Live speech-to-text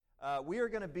We are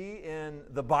going to be in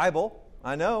the Bible.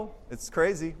 I know, it's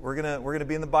crazy. We're gonna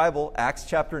be in the Bible, Acts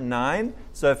chapter 9.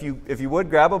 So if you would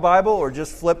grab a Bible or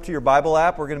just flip to your Bible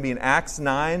app, we're going to be in Acts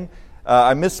 9.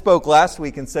 I misspoke last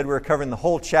week and said we were covering the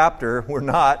whole chapter. We're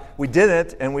not. We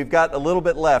didn't, and we've got a little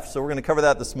bit left. So we're going to cover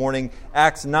that this morning.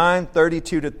 Acts 9,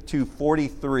 32 to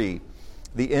 43,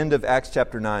 the end of Acts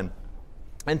chapter 9.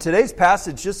 And today's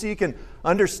passage, just so you can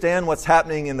understand what's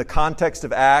happening in the context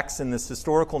of Acts and this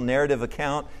historical narrative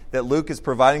account that Luke is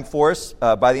providing for us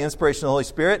by the inspiration of the Holy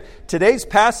Spirit, today's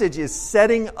passage is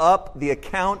setting up the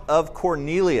account of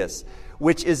Cornelius,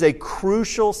 which is a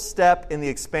crucial step in the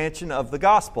expansion of the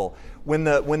gospel. When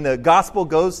the gospel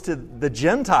goes to the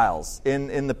Gentiles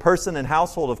in the person and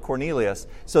household of Cornelius.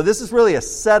 So this is really a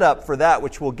setup for that,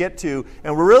 which we'll get to.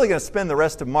 And we're really going to spend the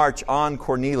rest of March on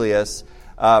Cornelius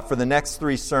for the next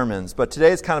 3 sermons. But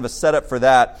today is kind of a setup for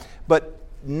that. But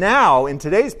now, in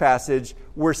today's passage,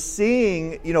 we're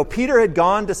seeing, Peter had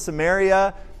gone to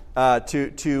Samaria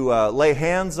to lay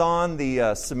hands on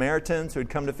the Samaritans who had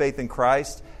come to faith in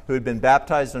Christ, who had been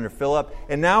baptized under Philip.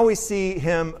 And now we see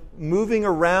him moving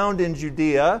around in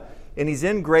Judea, and he's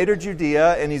in greater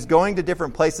Judea, and he's going to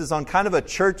different places on kind of a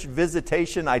church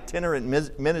visitation itinerant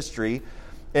ministry.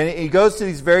 And he goes to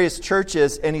these various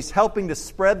churches, and he's helping to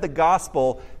spread the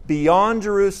gospel beyond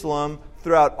Jerusalem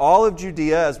throughout all of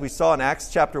Judea, as we saw in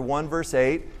Acts chapter 1, verse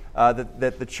 8,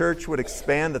 that the church would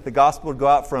expand, that the gospel would go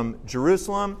out from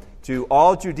Jerusalem to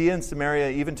all Judea and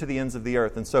Samaria, even to the ends of the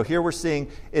earth. And so here we're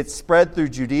seeing it spread through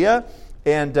Judea,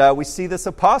 and we see this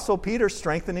apostle Peter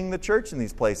strengthening the church in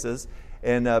these places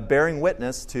and bearing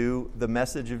witness to the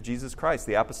message of Jesus Christ,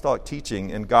 the apostolic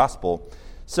teaching and gospel.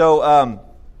 So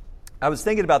I was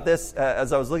thinking about this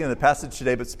as I was looking at the passage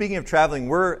today, but speaking of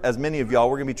traveling, as many of y'all,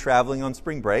 we're going to be traveling on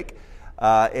spring break,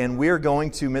 and we're going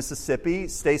to Mississippi.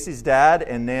 Stacy's dad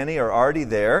and Nanny are already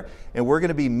there, and we're going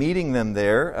to be meeting them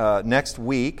there next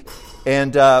week.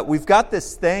 And we've got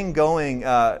this thing going.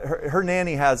 Her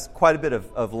nanny has quite a bit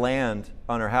of land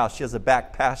on her house. She has a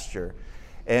back pasture.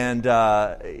 And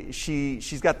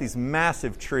she's got these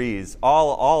massive trees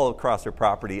all across her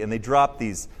property, and they drop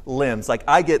these limbs. Like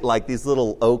I get like these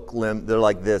little oak limbs, they're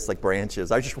like this, like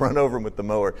branches. I just run over them with the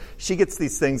mower. She gets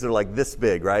these things that are like this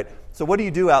big, right? So what do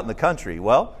you do out in the country?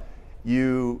 Well,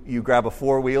 you grab a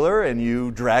 4-wheeler and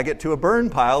you drag it to a burn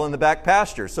pile in the back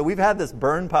pasture. So we've had this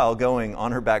burn pile going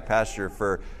on her back pasture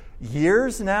for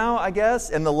years now, I guess.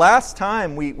 And the last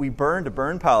time we burned a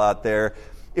burn pile out there,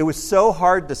 it was so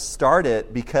hard to start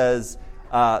it because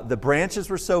the branches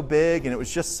were so big, and it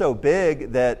was just so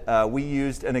big that we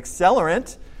used an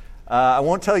accelerant. I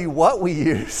won't tell you what we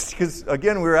used because,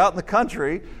 again, we were out in the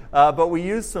country, but we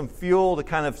used some fuel to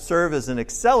kind of serve as an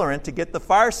accelerant to get the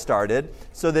fire started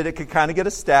so that it could kind of get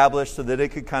established, so that it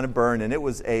could kind of burn. And it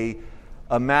was a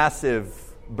massive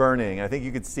burning. I think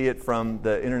you could see it from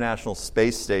the International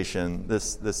Space Station,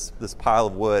 this pile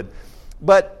of wood.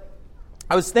 But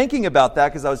I was thinking about that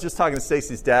because I was just talking to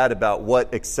Stacy's dad about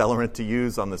what accelerant to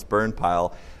use on this burn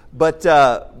pile. But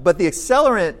the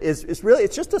accelerant is really,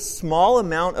 it's just a small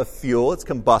amount of fuel. It's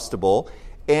combustible,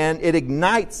 and it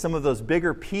ignites some of those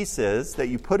bigger pieces that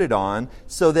you put it on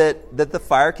so that the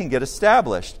fire can get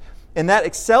established. And that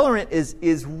accelerant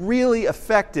is really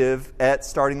effective at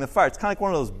starting the fire. It's kind of like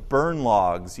one of those burn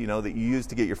logs, that you use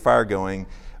to get your fire going.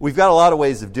 We've got a lot of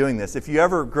ways of doing this. If you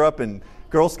ever grew up in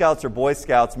Girl Scouts or Boy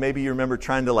Scouts, maybe you remember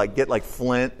trying to get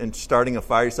flint and starting a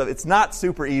fire yourself. It's not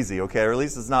super easy, okay? Or at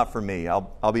least it's not for me.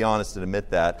 I'll be honest and admit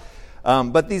that.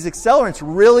 But these accelerants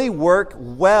really work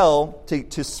well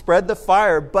to spread the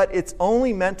fire, but it's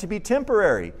only meant to be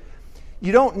temporary.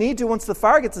 You don't need to, once the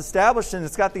fire gets established and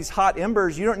it's got these hot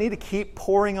embers, you don't need to keep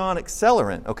pouring on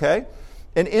accelerant, okay?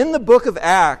 And in the book of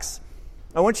Acts,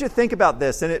 I want you to think about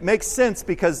this, and it makes sense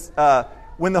because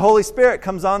when the Holy Spirit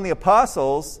comes on the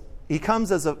apostles, He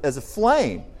comes as a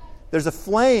flame. There's a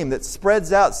flame that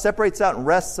spreads out, separates out, and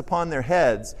rests upon their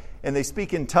heads, and they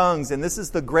speak in tongues, and this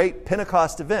is the great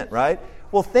Pentecost event, right?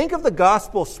 Well, think of the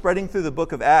gospel spreading through the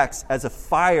book of Acts as a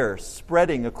fire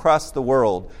spreading across the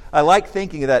world. I like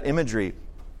thinking of that imagery.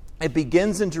 It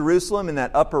begins in Jerusalem in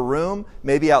that upper room,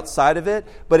 maybe outside of it,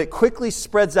 but it quickly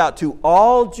spreads out to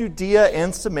all Judea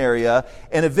and Samaria,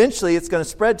 and eventually it's going to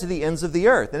spread to the ends of the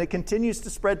earth. And it continues to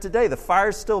spread today. The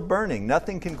fire's still burning.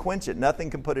 Nothing can quench it. Nothing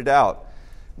can put it out.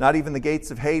 Not even the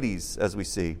gates of Hades, as we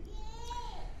see.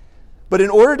 But in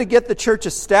order to get the church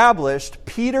established,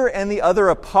 Peter and the other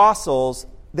apostles,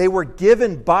 they were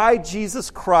given by Jesus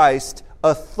Christ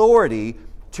authority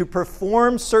to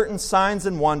perform certain signs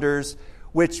and wonders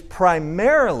which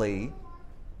primarily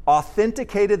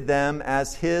authenticated them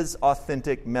as His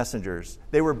authentic messengers.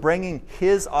 They were bringing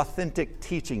His authentic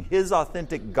teaching, His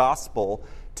authentic gospel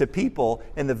to people,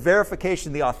 and the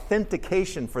verification, the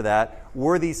authentication for that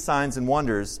were these signs and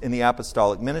wonders in the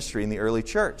apostolic ministry in the early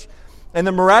church. And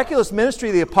the miraculous ministry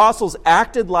of the apostles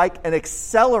acted like an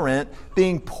accelerant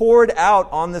being poured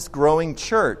out on this growing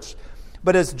church.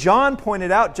 But as John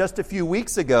pointed out just a few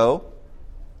weeks ago,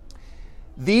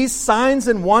 these signs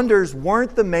and wonders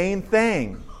weren't the main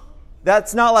thing.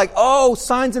 That's not like, oh,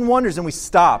 signs and wonders, and we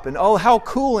stop. And oh, how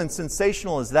cool and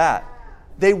sensational is that?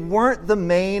 They weren't the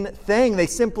main thing. They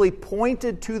simply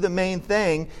pointed to the main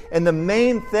thing. And the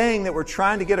main thing that we're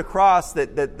trying to get across,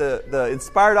 that the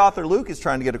inspired author Luke is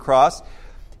trying to get across,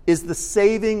 is the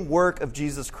saving work of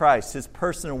Jesus Christ, His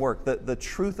personal work, the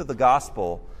truth of the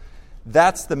gospel.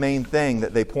 That's the main thing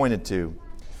that they pointed to.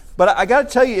 But I got to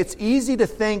tell you, it's easy to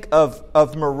think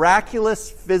of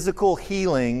miraculous physical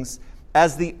healings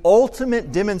as the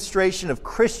ultimate demonstration of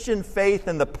Christian faith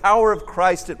and the power of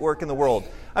Christ at work in the world.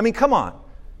 I mean, come on.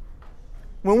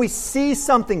 When we see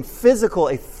something physical,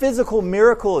 a physical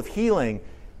miracle of healing,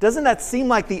 doesn't that seem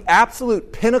like the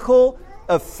absolute pinnacle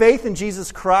of faith in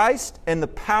Jesus Christ and the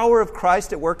power of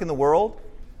Christ at work in the world?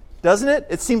 Doesn't it?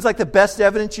 It seems like the best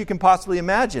evidence you can possibly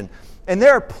imagine. And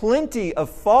there are plenty of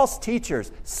false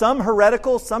teachers, some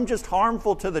heretical, some just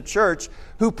harmful to the church,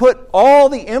 who put all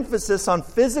the emphasis on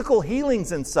physical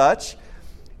healings and such,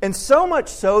 and so much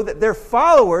so that their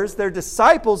followers, their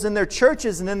disciples in their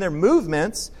churches and in their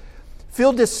movements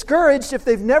feel discouraged if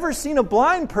they've never seen a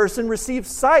blind person receive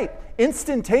sight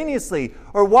instantaneously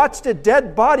or watched a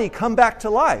dead body come back to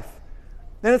life.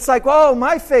 Then it's like, oh,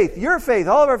 my faith, your faith,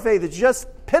 all of our faith is just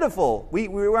pitiful. We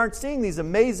aren't seeing these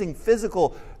amazing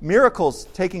physical miracles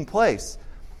taking place.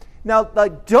 Now,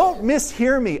 don't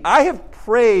mishear me. I have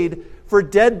prayed for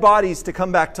dead bodies to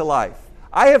come back to life.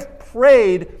 I have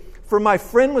prayed for my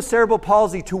friend with cerebral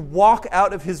palsy to walk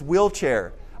out of his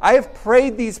wheelchair. I have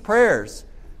prayed these prayers.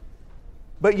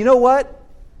 But you know what?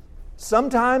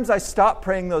 Sometimes I stop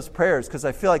praying those prayers because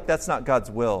I feel like that's not God's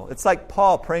will. It's like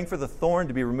Paul praying for the thorn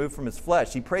to be removed from his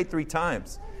flesh. He prayed 3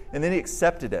 times, and then he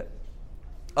accepted it.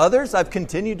 Others, I've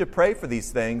continued to pray for these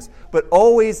things, but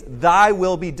always thy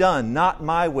will be done, not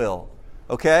my will.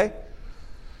 Okay?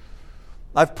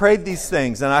 I've prayed these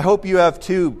things, and I hope you have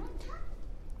too,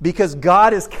 because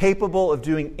God is capable of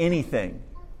doing anything.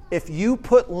 If you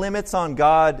put limits on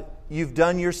God, you've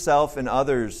done yourself and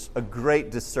others a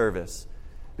great disservice,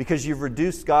 because you've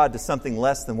reduced God to something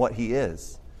less than what He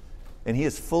is. And He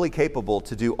is fully capable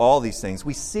to do all these things.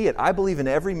 We see it, I believe, in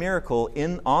every miracle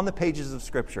on the pages of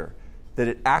Scripture, that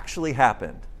it actually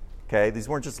happened. Okay? These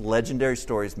weren't just legendary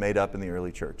stories made up in the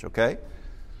early church, okay?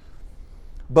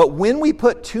 But when we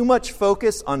put too much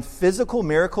focus on physical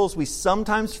miracles, we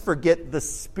sometimes forget the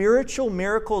spiritual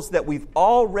miracles that we've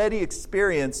already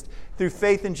experienced through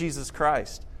faith in Jesus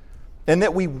Christ. And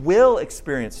that we will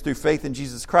experience through faith in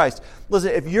Jesus Christ.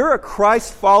 Listen, if you're a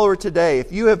Christ follower today,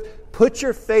 if you have put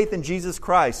your faith in Jesus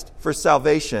Christ for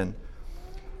salvation,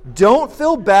 don't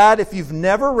feel bad if you've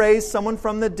never raised someone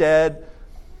from the dead.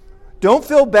 Don't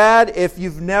feel bad if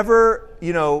you've never,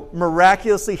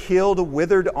 miraculously healed a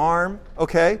withered arm,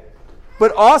 okay?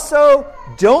 But also,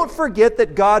 don't forget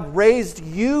that God raised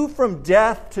you from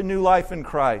death to new life in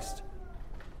Christ.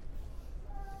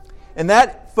 And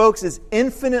that, folks, is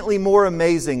infinitely more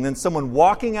amazing than someone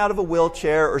walking out of a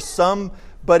wheelchair or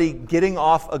somebody getting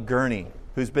off a gurney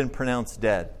who's been pronounced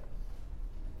dead.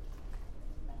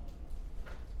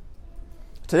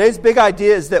 Today's big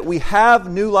idea is that we have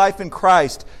new life in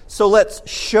Christ, so let's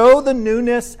show the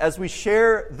newness as we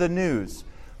share the news.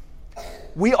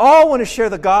 We all want to share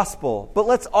the gospel, but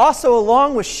let's also,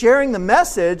 along with sharing the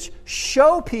message,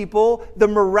 show people the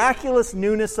miraculous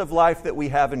newness of life that we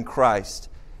have in Christ.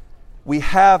 We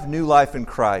have new life in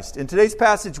Christ. In today's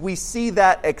passage, we see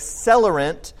that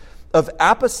accelerant of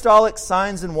apostolic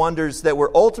signs and wonders that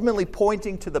were ultimately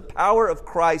pointing to the power of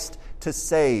Christ to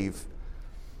save.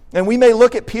 And we may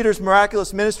look at Peter's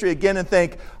miraculous ministry again and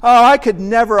think, oh, I could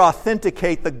never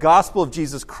authenticate the gospel of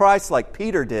Jesus Christ like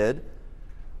Peter did.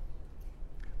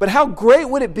 But how great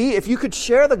would it be if you could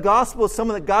share the gospel with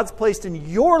someone that God's placed in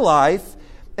your life,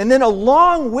 and then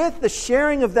along with the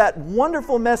sharing of that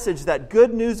wonderful message, that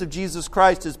good news of Jesus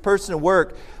Christ, His person and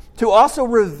work, to also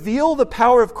reveal the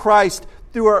power of Christ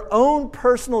through our own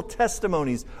personal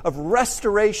testimonies of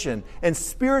restoration and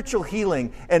spiritual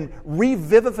healing and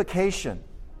revivification.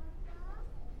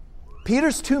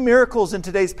 Peter's 2 miracles in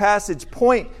today's passage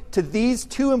point to these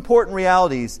 2 important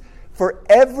realities for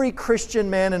every Christian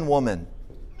man and woman.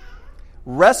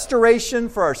 Restoration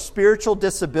for our spiritual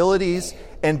disabilities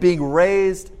and being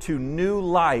raised to new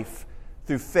life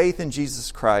through faith in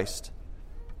Jesus Christ.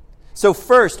 So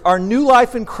first, our new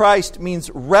life in Christ means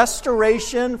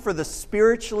restoration for the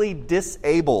spiritually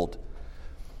disabled.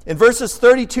 In verses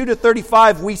 32 to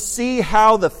 35, we see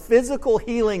how the physical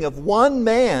healing of one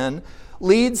man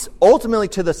leads ultimately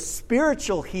to the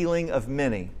spiritual healing of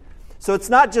many. So it's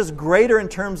not just greater in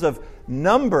terms of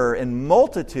number and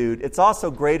multitude, it's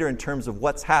also greater in terms of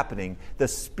what's happening. The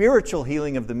spiritual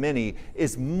healing of the many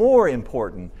is more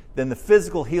important than the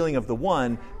physical healing of the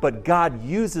one, but God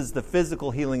uses the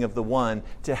physical healing of the one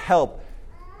to help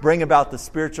bring about the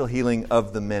spiritual healing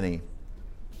of the many.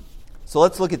 So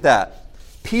let's look at that.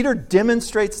 Peter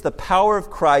demonstrates the power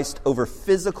of Christ over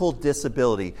physical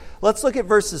disability. Let's look at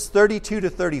verses 32 to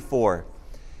 34.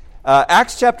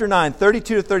 Acts chapter 9,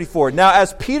 32 to 34. Now,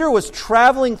 as Peter was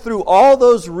traveling through all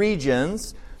those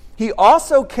regions, he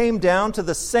also came down to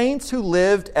the saints who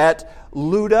lived at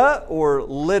Lydda or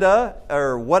Lydda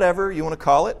or whatever you want to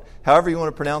call it, however you want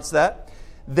to pronounce that.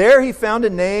 There he found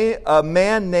a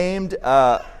man named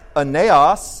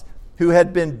Aeneas, who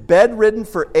had been bedridden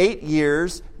for 8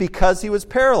 years because he was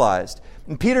paralyzed.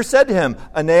 And Peter said to him,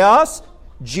 Aeneas,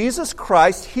 Jesus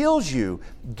Christ heals you.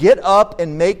 Get up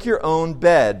and make your own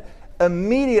bed.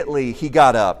 Immediately he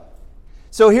got up.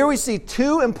 So here we see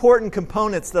two important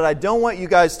components that I don't want you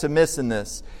guys to miss in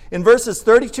this. In verses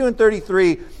 32 and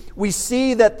 33, we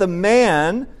see that the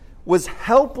man was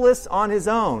helpless on his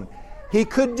own. He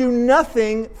could do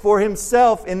nothing for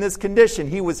himself in this condition.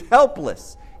 He was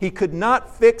helpless. He could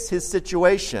not fix his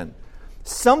situation.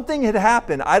 Something had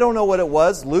happened. I don't know what it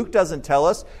was. Luke doesn't tell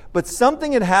us. But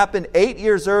something had happened 8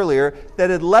 years earlier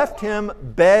that had left him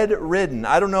bedridden.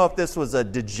 I don't know if this was a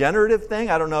degenerative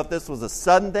thing. I don't know if this was a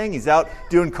sudden thing. He's out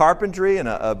doing carpentry and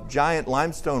a giant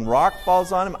limestone rock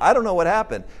falls on him. I don't know what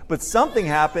happened. But something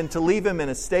happened to leave him in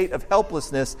a state of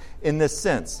helplessness in this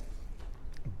sense.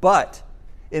 But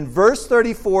in verse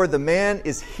 34, the man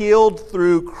is healed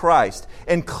through Christ.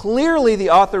 And clearly the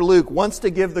author Luke wants to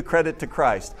give the credit to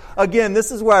Christ. Again,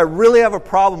 this is where I really have a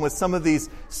problem with some of these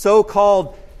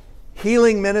so-called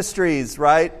healing ministries,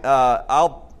 right?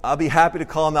 I'll be happy to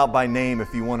call them out by name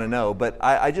if you want to know. But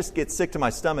I just get sick to my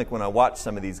stomach when I watch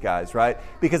some of these guys, right?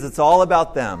 Because it's all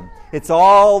about them. It's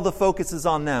all the focus is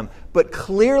on them. But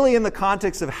clearly in the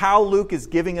context of how Luke is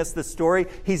giving us this story,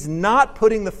 he's not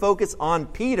putting the focus on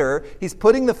Peter. He's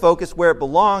putting the focus where it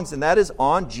belongs, and that is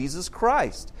on Jesus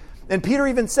Christ. And Peter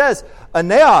even says,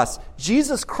 Aeneas,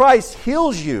 Jesus Christ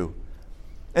heals you.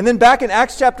 And then back in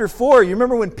Acts chapter 4, you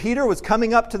remember when Peter was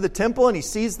coming up to the temple and he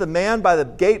sees the man by the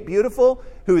gate beautiful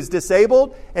who is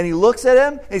disabled, and he looks at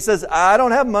him and he says, I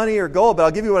don't have money or gold, but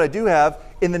I'll give you what I do have.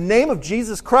 In the name of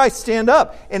Jesus Christ, stand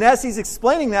up. And as he's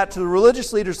explaining that to the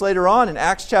religious leaders later on in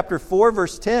Acts chapter 4,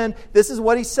 verse 10, this is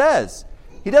what he says.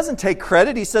 He doesn't take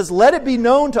credit. He says, let it be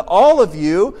known to all of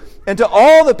you and to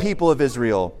all the people of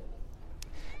Israel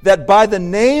that by the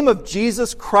name of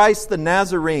Jesus Christ the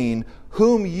Nazarene,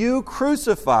 whom you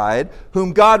crucified,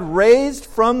 whom God raised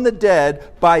from the dead,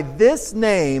 by this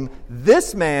name,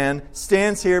 this man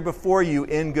stands here before you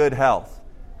in good health.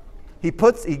 He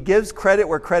gives credit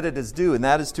where credit is due, and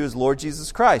that is to his Lord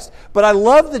Jesus Christ. But I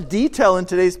love the detail in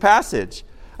today's passage.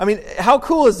 I mean, how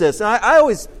cool is this? And I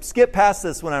always skip past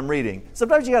this when I'm reading.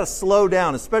 Sometimes you got to slow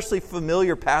down, especially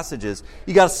familiar passages.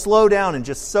 You got to slow down and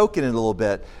just soak in it a little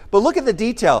bit. But look at the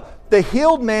detail. The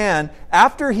healed man,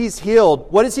 after he's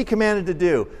healed, what is he commanded to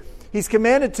do? He's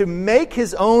commanded to make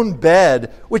his own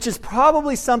bed, which is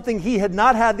probably something he had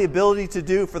not had the ability to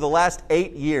do for the last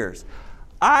 8 years.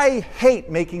 I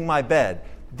hate making my bed.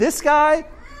 This guy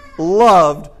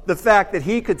loved the fact that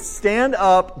he could stand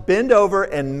up, bend over,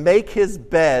 and make his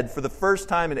bed for the first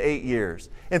time in 8 years.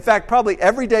 In fact, probably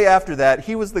every day after that,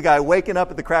 he was the guy waking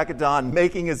up at the crack of dawn,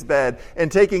 making his bed,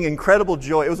 and taking incredible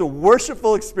joy. It was a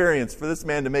worshipful experience for this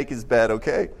man to make his bed,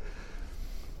 okay?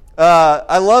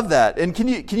 I love that. And can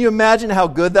you imagine how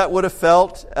good that would have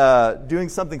felt, doing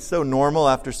something so normal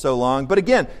after so long? But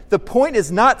again, the point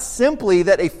is not simply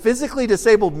that a physically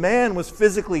disabled man was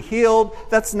physically healed.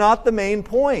 That's not the main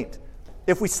point.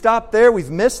 If we stop there, we've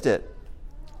missed it.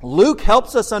 Luke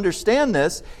helps us understand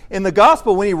this in the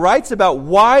gospel when he writes about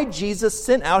why Jesus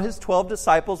sent out his 12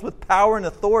 disciples with power and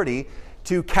authority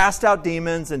to cast out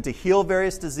demons and to heal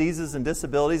various diseases and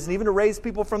disabilities and even to raise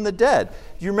people from the dead.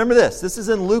 Do you remember this? This is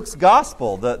in Luke's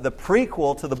gospel, the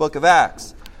prequel to the book of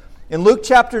Acts. In Luke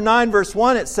chapter 9, verse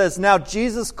 1, it says, Now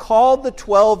Jesus called the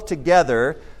 12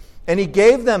 together, and he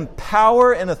gave them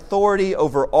power and authority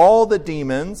over all the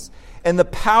demons and the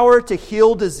power to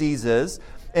heal diseases.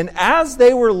 And as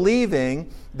they were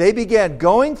leaving, they began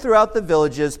going throughout the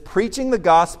villages, preaching the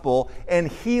gospel and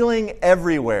healing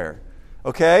everywhere.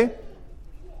 Okay?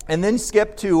 And then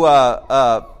skip to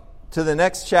the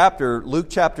next chapter, Luke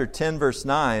chapter 10, verse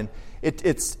 9.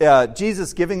 It's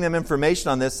Jesus giving them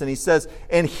information on this, and he says,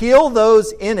 and heal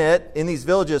those in these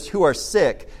villages who are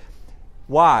sick.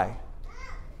 Why?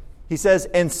 He says,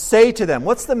 and say to them,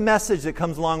 what's the message that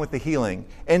comes along with the healing?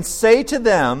 And say to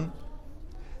them,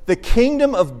 the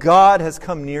kingdom of God has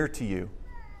come near to you.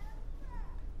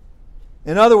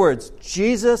 In other words,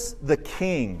 Jesus the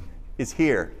King is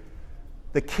here.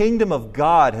 The kingdom of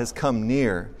God has come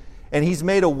near. And He's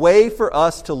made a way for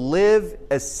us to live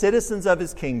as citizens of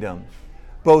His kingdom,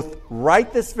 both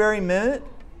right this very minute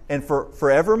and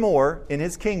forevermore in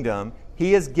His kingdom.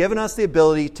 He has given us the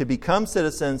ability to become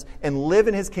citizens and live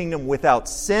in His kingdom without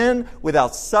sin,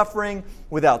 without suffering,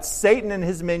 without Satan and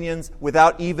his minions,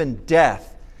 without even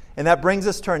death. And that brings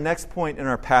us to our next point in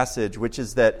our passage, which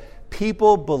is that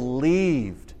people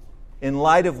believed in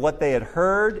light of what they had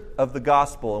heard of the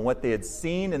gospel and what they had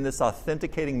seen in this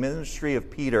authenticating ministry of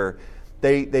Peter.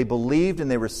 They believed and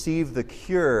they received the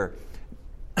cure,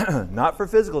 not for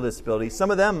physical disability. Some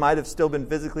of them might have still been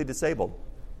physically disabled,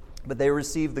 but they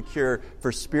received the cure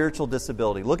for spiritual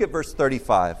disability. Look at verse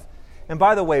 35. And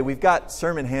by the way, we've got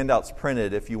sermon handouts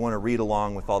printed if you want to read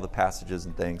along with all the passages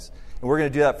and things. And we're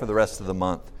going to do that for the rest of the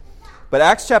month. But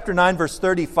Acts chapter 9, verse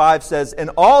 35 says,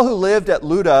 and all who lived at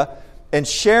Lydda and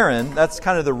Sharon, that's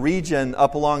kind of the region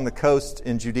up along the coast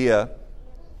in Judea,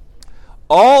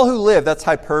 all who lived, that's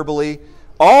hyperbole,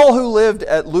 all who lived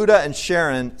at Lydda and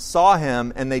Sharon saw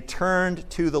him and they turned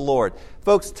to the Lord.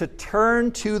 Folks, to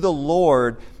turn to the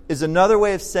Lord is another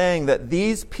way of saying that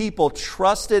these people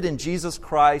trusted in Jesus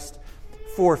Christ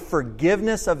for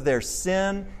forgiveness of their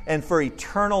sin and for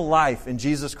eternal life in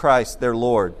Jesus Christ, their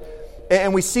Lord.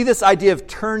 And we see this idea of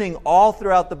turning all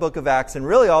throughout the book of Acts and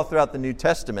really all throughout the New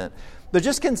Testament. But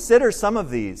just consider some of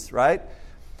these, right?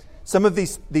 Some of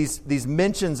these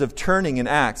mentions of turning in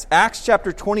Acts. Acts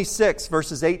chapter 26,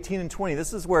 verses 18 and 20.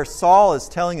 This is where Saul is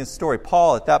telling his story.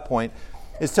 Paul, at that point,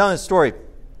 is telling his story.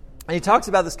 And he talks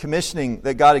about this commissioning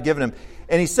that God had given him.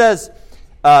 And he says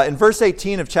in verse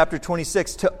 18 of chapter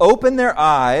 26, to open their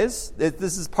eyes,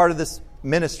 this is part of this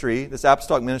ministry, this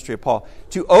apostolic ministry of Paul,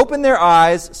 to open their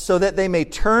eyes so that they may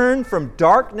turn from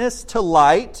darkness to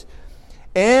light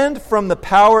and from the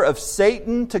power of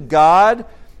Satan to God,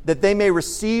 that they may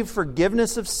receive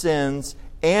forgiveness of sins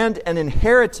and an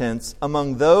inheritance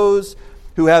among those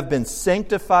who have been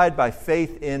sanctified by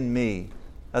faith in me.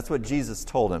 That's what Jesus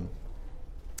told him.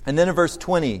 And then in verse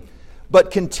 20,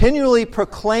 but continually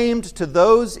proclaimed to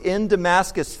those in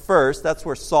Damascus first, that's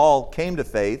where Saul came to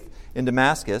faith, in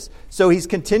Damascus. So he's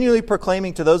continually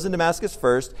proclaiming to those in Damascus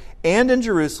first, and in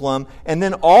Jerusalem, and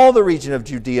then all the region of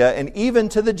Judea, and even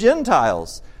to the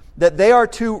Gentiles, that they are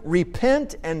to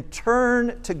repent and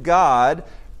turn to God,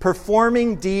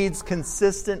 performing deeds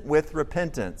consistent with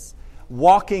repentance,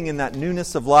 walking in that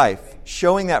newness of life,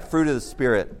 showing that fruit of the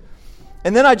Spirit.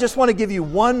 And then I just want to give you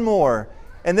one more,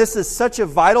 and this is such a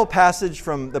vital passage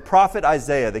from the prophet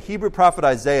Isaiah, the Hebrew prophet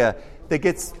Isaiah, that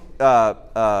gets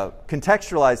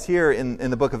contextualized here in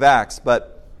the book of Acts.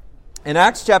 But in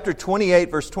Acts chapter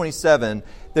 28, verse 27,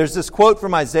 there's this quote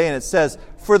from Isaiah, and it says,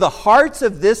 for the hearts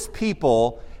of this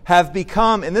people have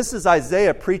become, and this is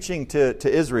Isaiah preaching to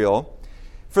Israel,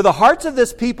 for the hearts of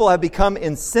this people have become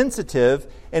insensitive,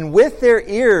 and with their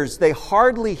ears they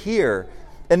hardly hear,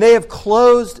 and they have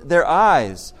closed their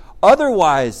eyes.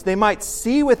 Otherwise they might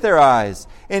see with their eyes,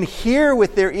 and hear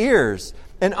with their ears,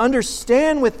 and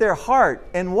understand with their heart,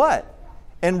 and what?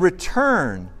 And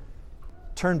turn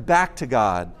back to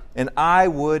God, and I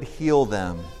would heal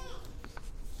them.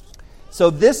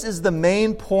 So this is the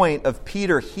main point of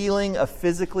Peter healing a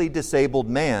physically disabled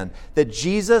man, that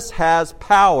Jesus has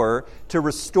power to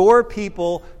restore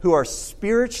people who are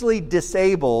spiritually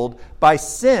disabled by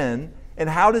sin. And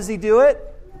how does He do it?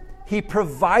 He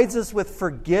provides us with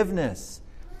forgiveness.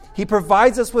 He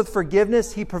provides us with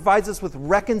forgiveness. He provides us with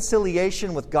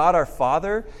reconciliation with God our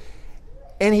Father.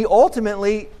 And He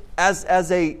ultimately, as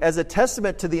a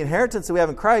testament to the inheritance that we have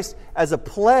in Christ, as a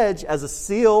pledge, as a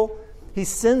seal, He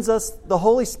sends us the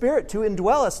Holy Spirit to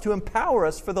indwell us, to empower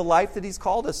us for the life that He's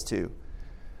called us to.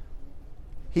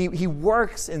 He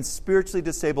works in spiritually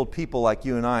disabled people like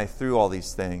you and I through all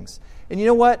these things. And you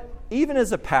know what? Even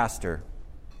as a pastor,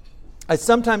 I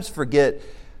sometimes forget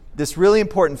this really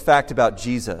important fact about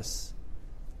Jesus.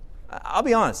 I'll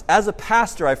be honest, as a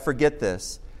pastor, I forget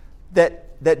this,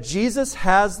 that Jesus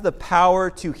has the power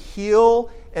to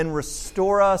heal and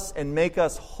restore us and make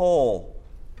us whole.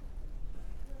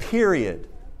 Period.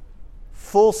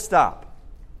 Full stop.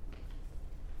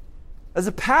 As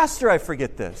a pastor, I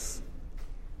forget this.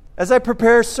 As I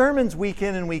prepare sermons week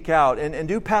in and week out and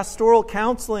do pastoral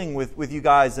counseling with you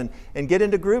guys and get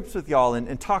into groups with y'all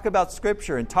and talk about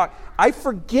Scripture and talk, I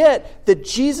forget that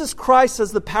Jesus Christ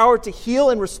has the power to heal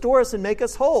and restore us and make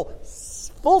us whole.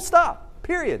 Full stop.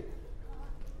 Period.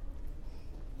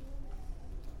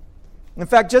 In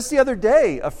fact, just the other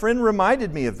day, a friend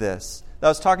reminded me of this that I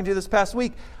was talking to this past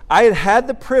week. I had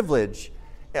the privilege,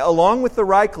 along with the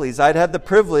Reikleys, I'd had the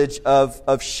privilege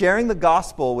of sharing the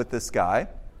gospel with this guy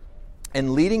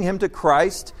and leading him to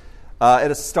Christ at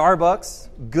a Starbucks.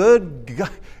 Good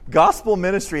gospel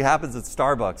ministry happens at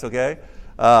Starbucks, okay?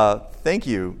 Thank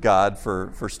you, God,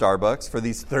 for Starbucks, for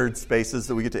these third spaces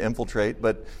that we get to infiltrate.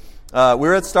 But we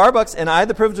were at Starbucks, and I had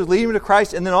the privilege of leading him to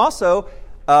Christ. And then also,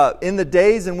 in the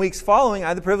days and weeks following, I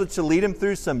had the privilege to lead him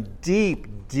through some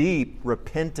deep, deep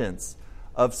repentance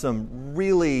of some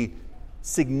really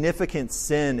significant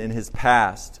sin in his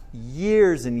past,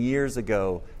 years and years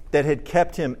ago, that had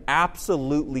kept him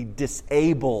absolutely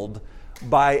disabled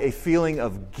by a feeling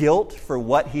of guilt for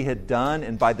what he had done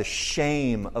and by the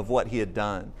shame of what he had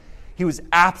done. He was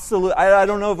absolutely, I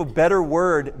don't know of a better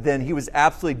word than he was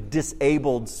absolutely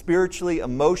disabled spiritually,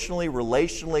 emotionally,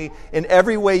 relationally, in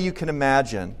every way you can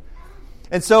imagine.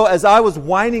 And so as I was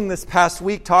whining this past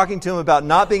week, talking to him about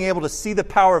not being able to see the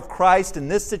power of Christ in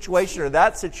this situation or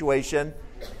that situation,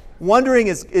 wondering,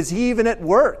 is he even at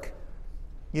work?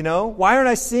 You know, why aren't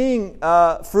I seeing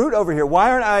fruit over here?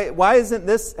 Why isn't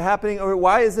this happening? Or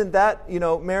why isn't that,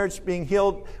 marriage being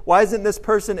healed? Why isn't this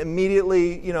person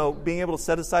immediately, being able to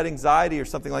set aside anxiety or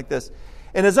something like this?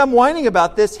 And as I'm whining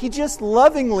about this, he just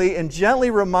lovingly and gently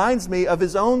reminds me of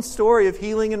his own story of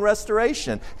healing and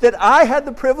restoration that I had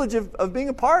the privilege of being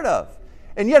a part of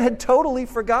and yet had totally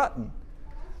forgotten.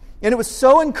 And it was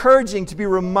so encouraging to be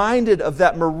reminded of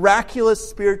that miraculous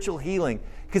spiritual healing,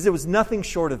 because it was nothing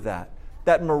short of that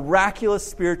miraculous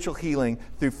spiritual healing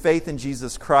through faith in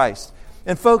Jesus Christ.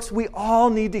 And folks, we all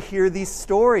need to hear these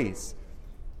stories.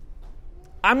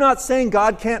 I'm not saying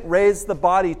God can't raise the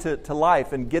body to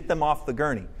life and get them off the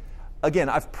gurney. Again,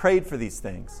 I've prayed for these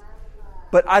things.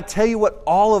 But I tell you what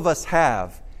all of us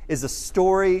have is a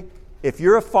story. If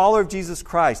you're a follower of Jesus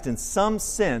Christ, in some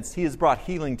sense, He has brought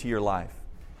healing to your life.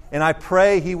 And I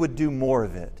pray He would do more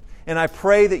of it. And I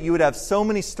pray that you would have so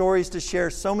many stories to share,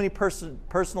 so many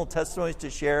personal testimonies to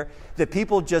share, that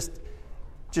people just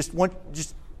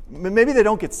maybe they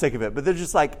don't get sick of it, but they're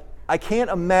just like, I can't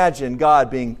imagine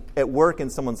God being at work in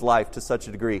someone's life to such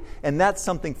a degree. And that's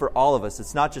something for all of us.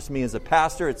 It's not just me as a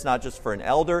pastor. It's not just for an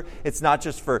elder. It's not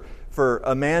just for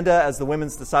Amanda as the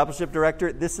women's discipleship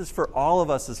director. This is for all of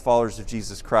us as followers of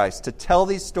Jesus Christ, to tell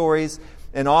these stories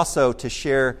and also to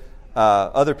share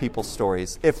other people's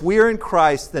stories. If we are in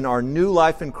Christ, then our new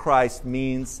life in Christ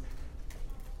means,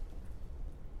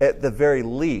 at the very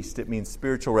least, it means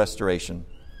spiritual restoration.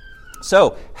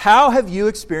 So, how have you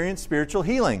experienced spiritual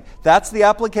healing? That's the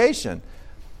application.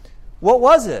 What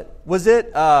was it? Was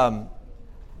it, I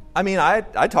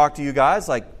talk to you guys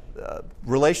like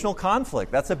relational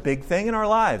conflict. That's a big thing in our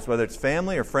lives, whether it's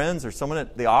family or friends or someone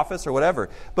at the office or whatever.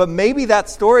 But maybe that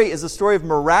story is a story of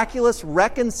miraculous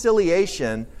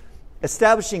reconciliation,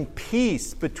 establishing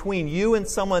peace between you and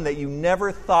someone that you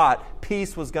never thought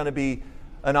peace was going to be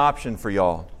an option for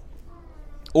y'all.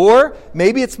 Or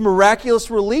maybe it's miraculous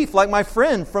relief, like my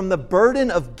friend, from the burden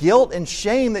of guilt and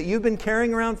shame that you've been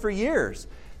carrying around for years.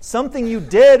 Something you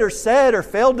did or said or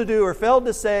failed to do or failed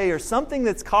to say, or something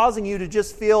that's causing you to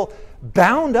just feel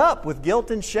bound up with guilt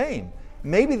and shame.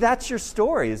 Maybe that's your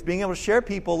story, is being able to share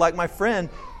people like my friend,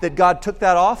 that God took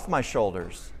that off my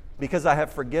shoulders because I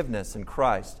have forgiveness in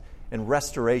Christ and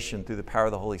restoration through the power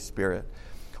of the Holy Spirit.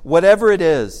 Whatever it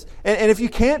is. And if you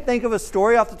can't think of a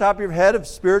story off the top of your head of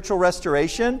spiritual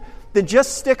restoration, then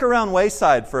just stick around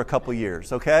Wayside for a couple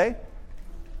years, okay?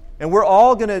 And we're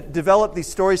all going to develop these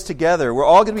stories together. We're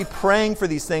all going to be praying for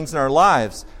these things in our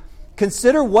lives.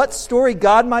 Consider what story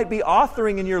God might be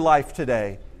authoring in your life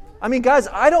today. I mean, guys,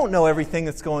 I don't know everything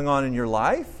that's going on in your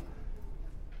life.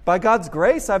 By God's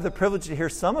grace, I have the privilege to hear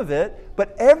some of it.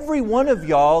 But every one of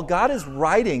y'all, God is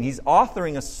writing. He's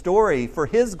authoring a story for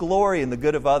His glory and the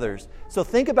good of others. So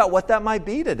think about what that might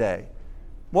be today.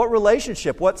 What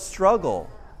relationship? What struggle?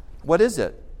 What is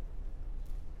it?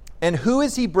 And who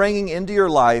is He bringing into your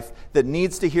life that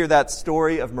needs to hear that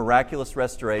story of miraculous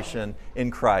restoration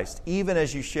in Christ, even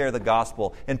as you share the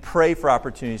gospel and pray for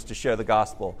opportunities to share the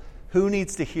gospel? Who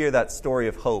needs to hear that story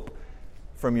of hope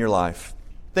from your life?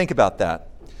 Think about that.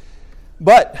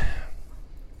 But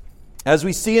as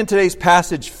we see in today's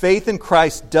passage, faith in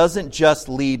Christ doesn't just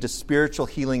lead to spiritual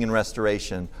healing and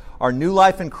restoration. Our new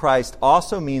life in Christ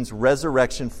also means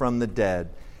resurrection from the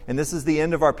dead. And this is the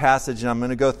end of our passage, and I'm going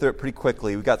to go through it pretty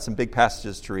quickly. We've got some big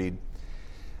passages to read.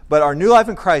 But our new life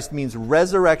in Christ means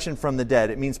resurrection from the dead.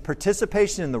 It means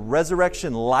participation in the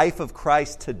resurrection life of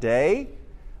Christ today,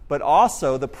 but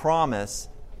also the promise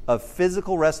of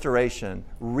physical restoration,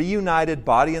 reunited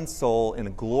body and soul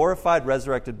in glorified,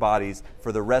 resurrected bodies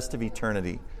for the rest of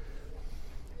eternity.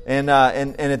 And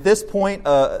at this point,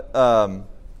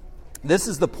 this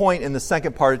is the point in the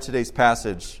second part of today's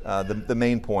passage, the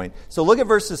main point. So look at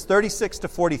verses 36 to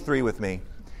 43 with me.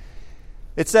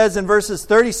 It says in verses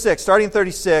 36, starting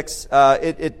 36,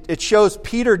 it shows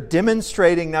Peter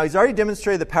demonstrating. Now, he's already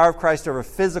demonstrated the power of Christ over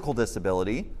physical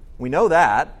disability. We know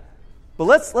that. But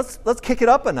let's kick it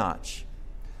up a notch.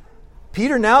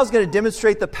 Peter now is going to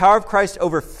demonstrate the power of Christ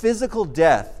over physical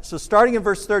death. So starting in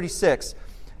verse 36,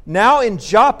 now in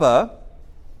Joppa,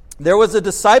 there was a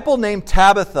disciple named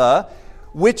Tabitha,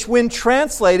 which when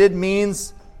translated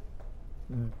means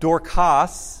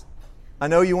Dorcas. I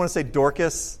know you want to say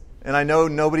Dorcas, and I know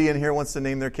nobody in here wants to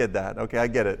name their kid that. Okay, I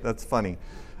get it. That's funny.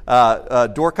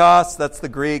 Dorcas, that's the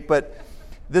Greek. But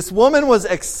this woman was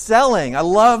excelling. I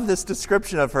love this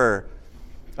description of her.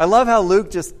 I love how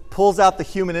Luke just pulls out the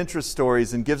human interest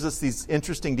stories and gives us these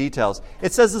interesting details.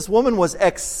 It says this woman was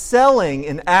excelling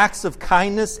in acts of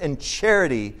kindness and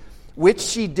charity, which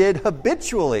she did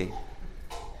habitually.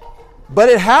 But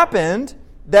it happened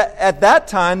that at that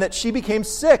time that she became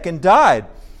sick and died.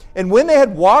 And when they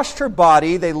had washed her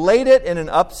body, they laid it in an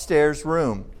upstairs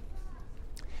room.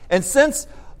 And since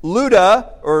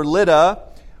Lydda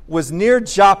was near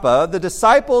Joppa, the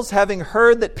disciples, having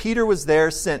heard that Peter was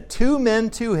there, sent 2 men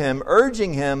to him,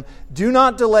 urging him, "Do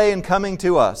not delay in coming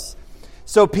to us."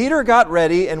 So Peter got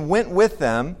ready and went with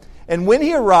them. And when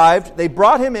he arrived, they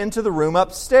brought him into the room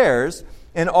upstairs,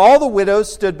 and all the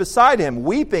widows stood beside him,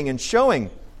 weeping and showing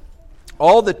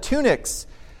all the tunics,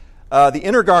 the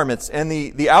inner garments and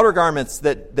the outer garments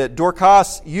that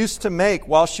Dorcas used to make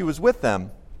while she was with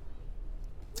them.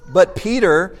 But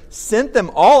Peter sent them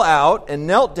all out and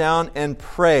knelt down and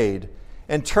prayed.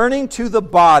 And turning to the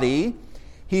body,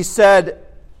 he said,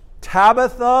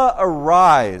 "Tabitha,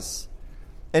 arise."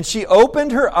 And she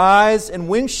opened her eyes, and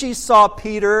when she saw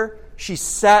Peter, she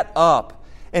sat up.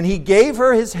 And he gave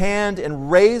her his hand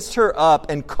and raised her up.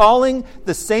 And calling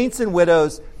the saints and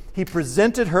widows, he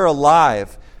presented her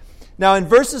alive. Now in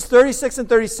verses 36 and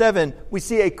 37, we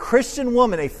see a Christian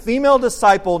woman, a female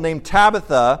disciple named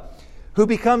Tabitha, who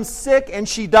becomes sick and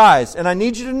she dies. And I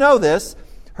need you to know this.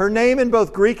 Her name in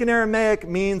both Greek and Aramaic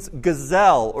means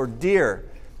gazelle or deer.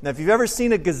 Now, if you've ever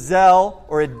seen a gazelle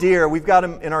or a deer, we've got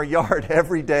them in our yard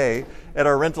every day at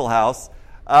our rental house.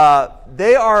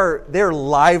 They're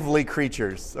lively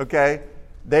creatures, okay?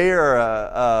 They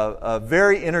are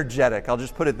very energetic. I'll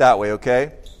just put it that way,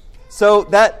 okay? So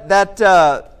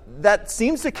that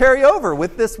seems to carry over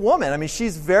with this woman. I mean,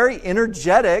 she's very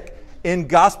energetic in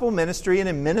gospel ministry and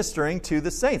in ministering to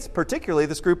the saints, particularly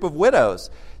this group of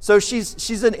widows. So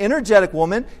she's an energetic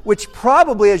woman, which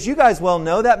probably, as you guys well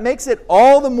know, that makes it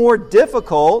all the more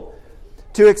difficult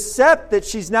to accept that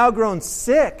she's now grown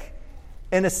sick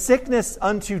and a sickness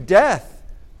unto death.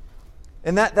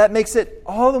 And that makes it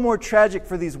all the more tragic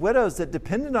for these widows that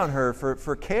depended on her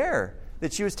for care,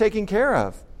 that she was taking care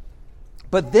of.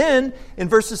 But then, in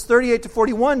verses 38 to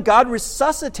 41, God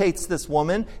resuscitates this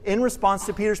woman in response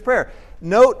to Peter's prayer.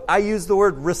 Note, I use the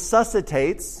word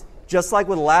resuscitates, just like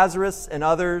with Lazarus and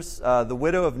others, the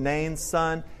widow of Nain's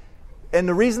son. And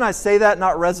the reason I say that,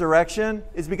 not resurrection,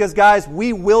 is because, guys,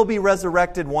 we will be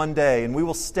resurrected one day, and we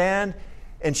will stand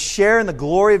and share in the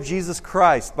glory of Jesus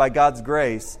Christ by God's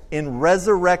grace in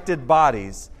resurrected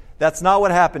bodies. That's not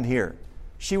what happened here.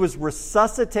 She was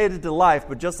resuscitated to life,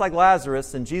 but just like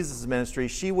Lazarus in Jesus' ministry,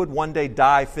 she would one day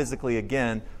die physically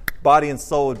again. Body and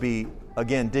soul would be,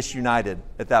 again, disunited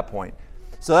at that point.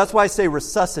 So that's why I say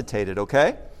resuscitated,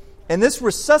 okay? And this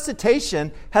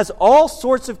resuscitation has all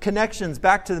sorts of connections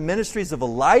back to the ministries of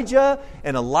Elijah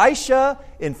and Elisha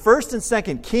in 1st and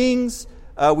 2nd Kings.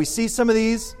 We see some of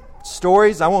these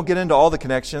stories. I won't get into all the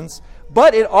connections.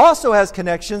 But it also has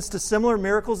connections to similar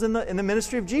miracles in the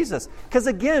ministry of Jesus. Because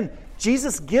again,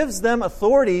 Jesus gives them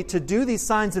authority to do these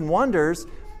signs and wonders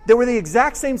that were the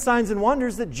exact same signs and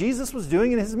wonders that Jesus was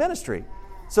doing in his ministry.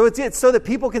 So it's so that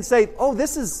people can say, oh,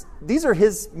 these are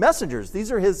his messengers.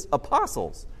 These are his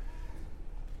apostles.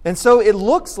 And so it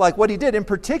looks like what he did. In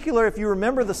particular, if you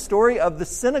remember the story of the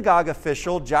synagogue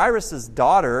official, Jairus'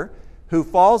 daughter, who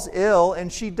falls ill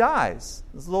and she dies.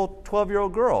 This little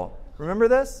 12-year-old girl. Remember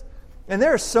this? And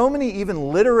there are so many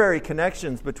even literary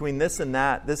connections between this and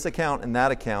that, this account and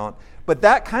that account. But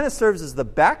that kind of serves as the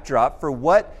backdrop for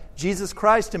what Jesus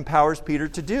Christ empowers Peter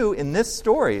to do in this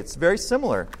story. It's very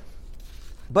similar.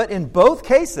 But in both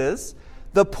cases,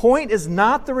 the point is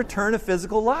not the return of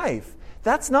physical life.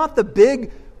 That's not the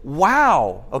big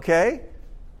wow, okay?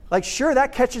 Like, sure,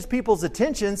 that catches people's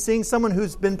attention, seeing someone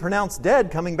who's been pronounced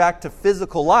dead coming back to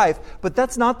physical life, but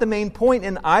that's not the main point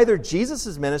in either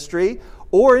Jesus' ministry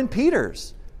or in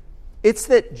Peter's. It's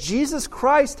that Jesus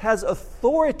Christ has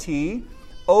authority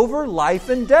over life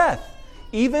and death,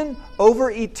 even over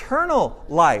eternal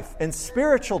life and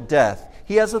spiritual death.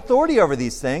 He has authority over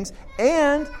these things,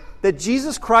 and that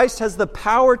Jesus Christ has the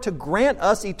power to grant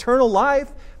us eternal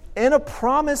life and a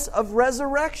promise of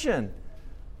resurrection.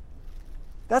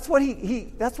 That's what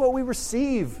that's what we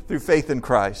receive through faith in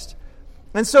Christ.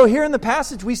 And so here in the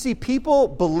passage we see people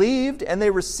believed and they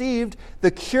received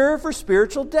the cure for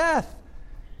spiritual death.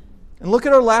 And look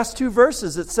at our last two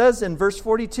verses. It says in verse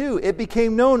 42, it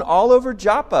became known all over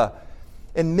Joppa,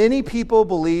 and many people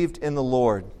believed in the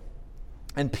Lord.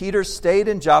 And Peter stayed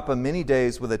in Joppa many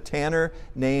days with a tanner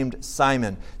named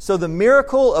Simon. So the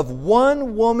miracle of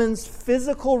one woman's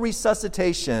physical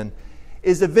resuscitation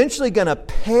is eventually going to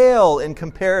pale in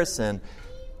comparison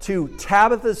to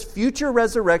Tabitha's future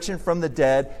resurrection from the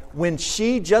dead, when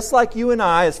she, just like you and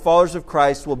I, as followers of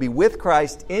Christ, will be with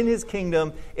Christ in His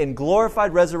kingdom in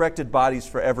glorified, resurrected bodies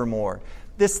forevermore.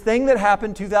 This thing that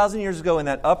happened 2,000 years ago in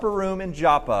that upper room in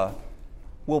Joppa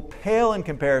will pale in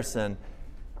comparison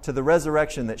to the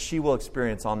resurrection that she will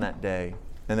experience on that day,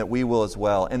 and that we will as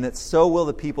well, and that so will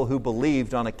the people who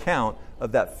believed on account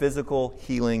of that physical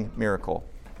healing miracle.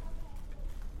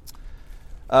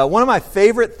 One of my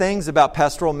favorite things about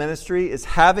pastoral ministry is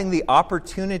having the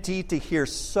opportunity to hear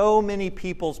so many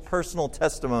people's personal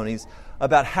testimonies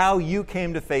about how you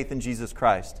came to faith in Jesus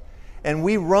Christ. And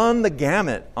we run the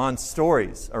gamut on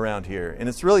stories around here. And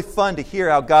it's really fun to hear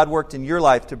how God worked in your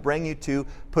life to bring you to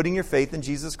putting your faith in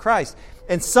Jesus Christ.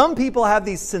 And some people have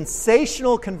these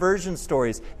sensational conversion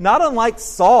stories, not unlike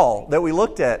Saul that we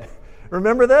looked at.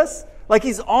 Remember this? Like,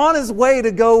 he's on his way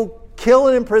to go kill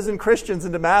and imprison Christians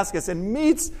in Damascus and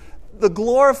meets the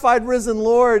glorified risen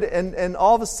Lord, and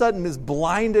all of a sudden is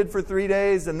blinded for 3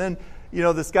 days. And then,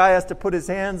 this guy has to put his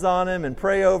hands on him and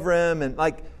pray over him. And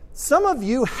some of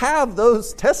you have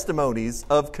those testimonies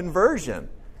of conversion.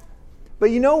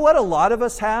 But you know what a lot of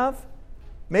us have?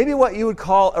 Maybe what you would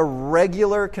call a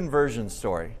regular conversion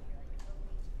story.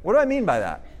 What do I mean by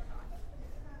that?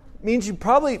 It means you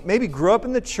probably maybe grew up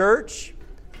in the church.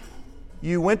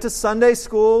 You went to Sunday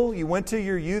school. You went to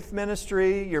your youth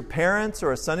ministry. Your parents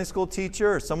or a Sunday school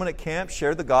teacher or someone at camp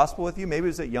shared the gospel with you. Maybe it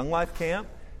was at Young Life Camp.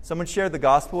 Someone shared the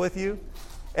gospel with you.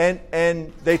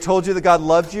 And they told you that God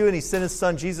loved you and He sent His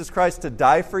Son Jesus Christ to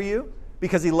die for you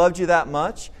because He loved you that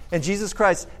much. And Jesus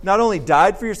Christ not only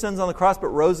died for your sins on the cross, but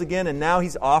rose again, and now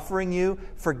He's offering you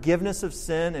forgiveness of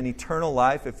sin and eternal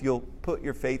life if you'll put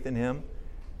your faith in Him.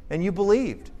 And you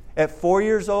believed at 4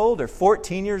 years old or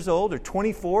 14 years old or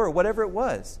 24 or whatever it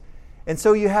was. And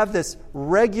so you have this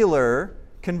regular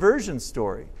conversion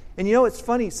story. And it's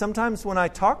funny, sometimes when I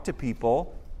talk to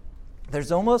people,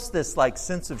 there's almost this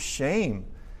sense of shame.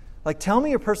 Tell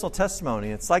me your personal testimony.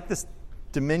 It's like this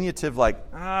diminutive,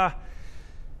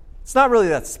 it's not really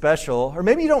that special. Or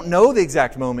maybe you don't know the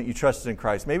exact moment you trusted in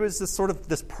Christ. Maybe it's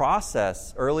this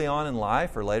process early on in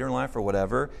life or later in life or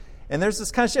whatever. And there's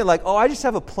this kind of shit I just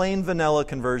have a plain vanilla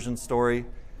conversion story.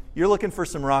 You're looking for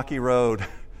some rocky road,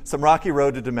 some rocky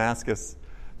road to Damascus.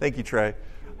 Thank you, Trey.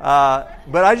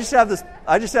 But I just have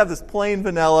this plain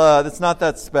vanilla that's not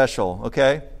that special,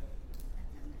 okay?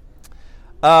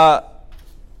 I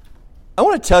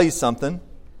want to tell you something,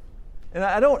 and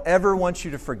I don't ever want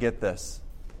you to forget this.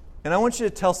 And I want you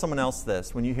to tell someone else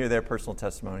this when you hear their personal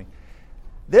testimony.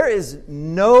 There is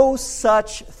no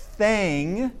such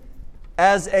thing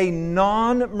as a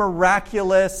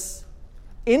non-miraculous,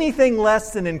 anything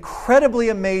less than incredibly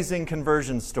amazing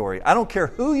conversion story. I don't care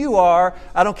who you are.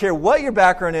 I don't care what your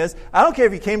background is. I don't care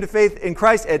if you came to faith in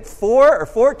Christ at 4 or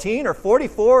 14 or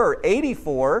 44 or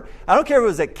 84. I don't care if it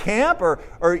was at camp or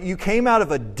you came out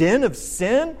of a den of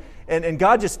sin and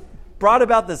God just brought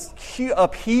about this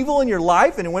upheaval in your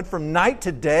life and it went from night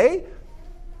to day.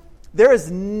 There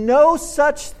is no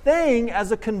such thing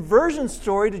as a conversion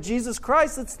story to Jesus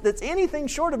Christ that's anything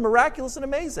short of miraculous and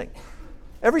amazing.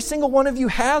 Every single one of you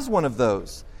has one of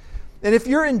those. And if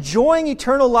you're enjoying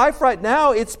eternal life right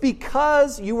now, it's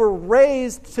because you were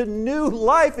raised to new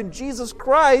life in Jesus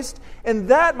Christ. And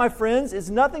that, my friends, is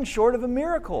nothing short of a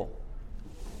miracle.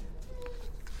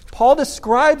 Paul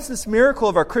describes this miracle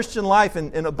of our Christian life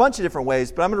in a bunch of different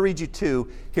ways, but I'm going to read you two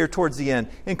here towards the end.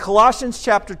 In Colossians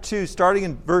chapter 2, starting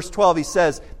in verse 12, he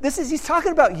says, he's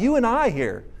talking about you and I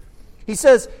here. He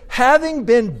says, having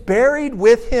been buried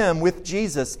with Him, with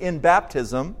Jesus, in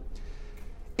baptism,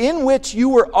 in which you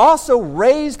were also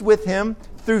raised with him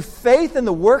through faith in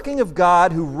the working of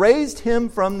God who raised him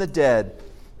from the dead.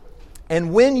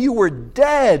 And when you were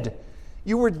dead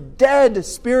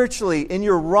spiritually in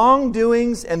your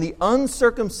wrongdoings and the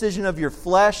uncircumcision of your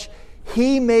flesh,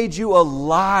 he made you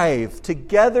alive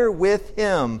together with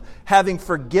him, having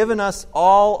forgiven us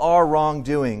all our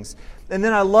wrongdoings. And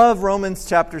then I love Romans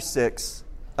chapter 6,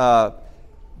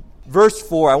 verse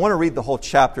 4. I want to read the whole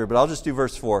chapter, but I'll just do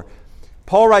verse 4.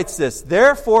 Paul writes this,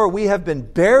 "Therefore we have been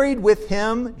buried with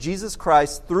him, Jesus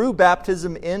Christ, through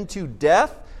baptism into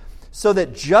death, so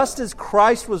that just as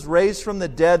Christ was raised from the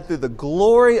dead through the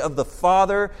glory of the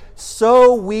Father,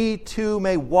 so we too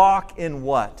may walk in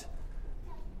what?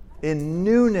 In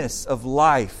newness of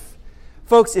life."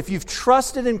 Folks, if you've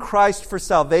trusted in Christ for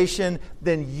salvation,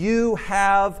 then you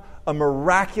have a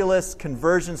miraculous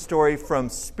conversion story from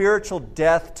spiritual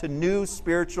death to new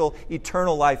spiritual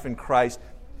eternal life in Christ,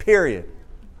 period.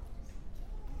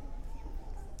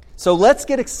 So let's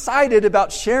get excited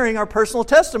about sharing our personal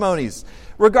testimonies,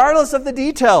 regardless of the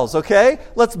details, okay?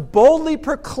 Let's boldly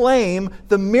proclaim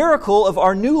the miracle of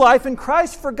our new life in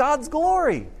Christ for God's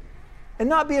glory and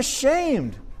not be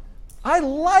ashamed. I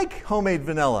like homemade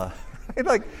vanilla. Right?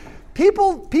 Like,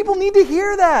 people need to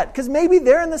hear that because maybe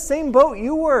they're in the same boat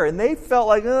you were and they felt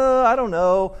like, I don't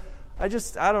know. I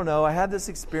don't know. I had this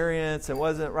experience. It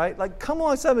wasn't right. Like, come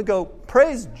alongside and go,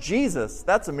 praise Jesus.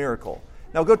 That's a miracle.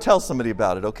 Now go tell somebody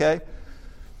about it, okay?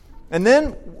 And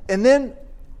then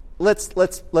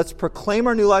let's proclaim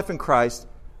our new life in Christ,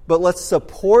 but let's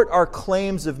support our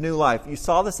claims of new life. You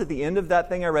saw this at the end of that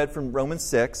thing I read from Romans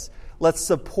 6. Let's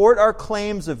support our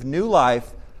claims of new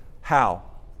life. How?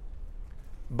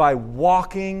 By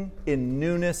walking in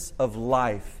newness of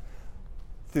life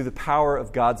through the power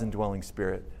of God's indwelling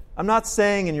Spirit. I'm not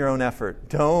saying in your own effort.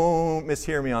 Don't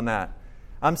mishear me on that.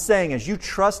 I'm saying as you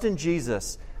trust in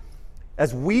Jesus,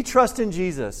 as we trust in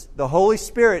Jesus, the Holy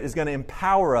Spirit is going to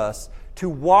empower us to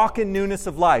walk in newness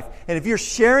of life. And if you're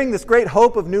sharing this great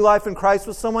hope of new life in Christ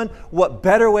with someone, what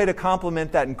better way to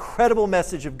complement that incredible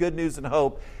message of good news and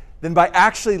hope than by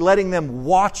actually letting them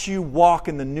watch you walk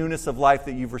in the newness of life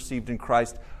that you've received in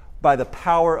Christ by the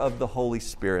power of the Holy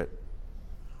Spirit.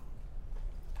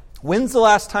 When's the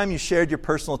last time you shared your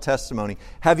personal testimony?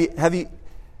 Have you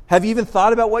even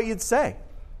thought about what you'd say?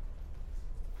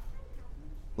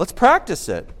 Let's practice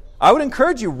it. I would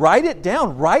encourage you, write it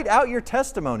down. Write out your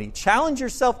testimony. Challenge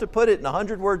yourself to put it in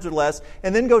 100 words or less,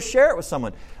 and then go share it with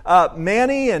someone.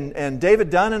 Manny and David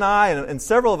Dunn and I, and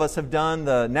several of us have done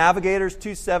the Navigators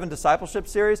 2-7 Discipleship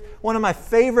Series. One of my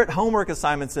favorite homework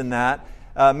assignments in that,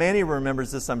 Manny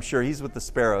remembers this, I'm sure. He's with the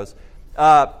Sparrows.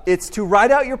 It's to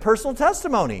write out your personal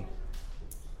testimony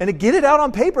and to get it out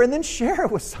on paper and then share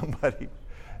it with somebody.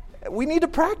 We need to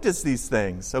practice these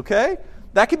things, okay?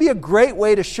 That could be a great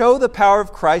way to show the power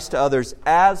of Christ to others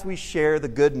as we share the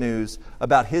good news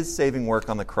about His saving work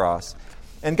on the cross.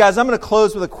 And guys, I'm going to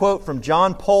close with a quote from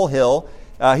John Polhill.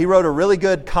 He wrote a really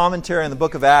good commentary on the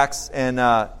book of Acts, and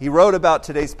he wrote about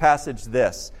today's passage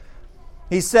this.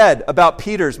 He said about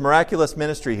Peter's miraculous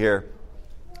ministry here.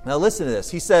 Now listen to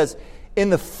this. He says, "In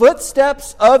the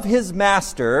footsteps of his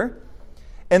master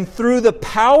and through the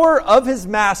power of his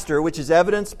master, which is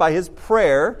evidenced by his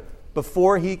prayer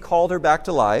before he called her back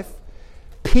to life,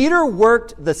 Peter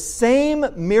worked the same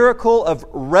miracle of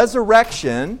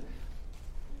resurrection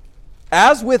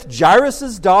as with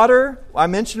Jairus' daughter, I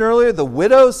mentioned earlier, the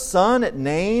widow's son at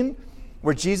Nain,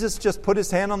 where Jesus just put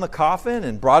his hand on the coffin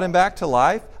and brought him back to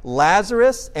life,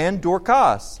 Lazarus and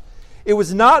Dorcas. It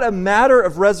was not a matter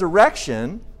of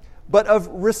resurrection, but of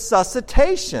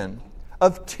resuscitation,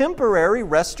 of temporary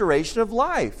restoration of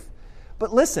life.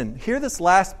 But listen, hear this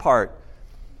last part.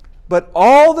 But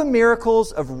all the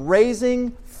miracles of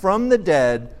raising from the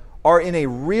dead are in a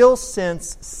real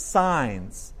sense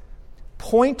signs,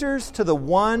 pointers to the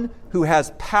one who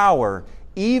has power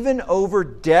even over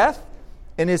death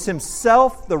and is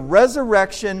himself the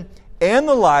resurrection and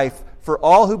the life for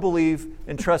all who believe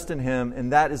and trust in him,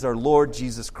 and that is our Lord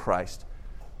Jesus Christ."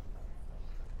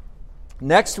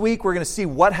 Next week, we're going to see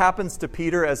what happens to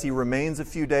Peter as he remains a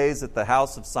few days at the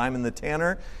house of Simon the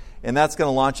Tanner. And that's going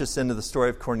to launch us into the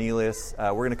story of Cornelius.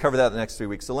 We're going to cover that the next 3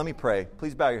 weeks. So let me pray.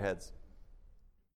 Please bow your heads.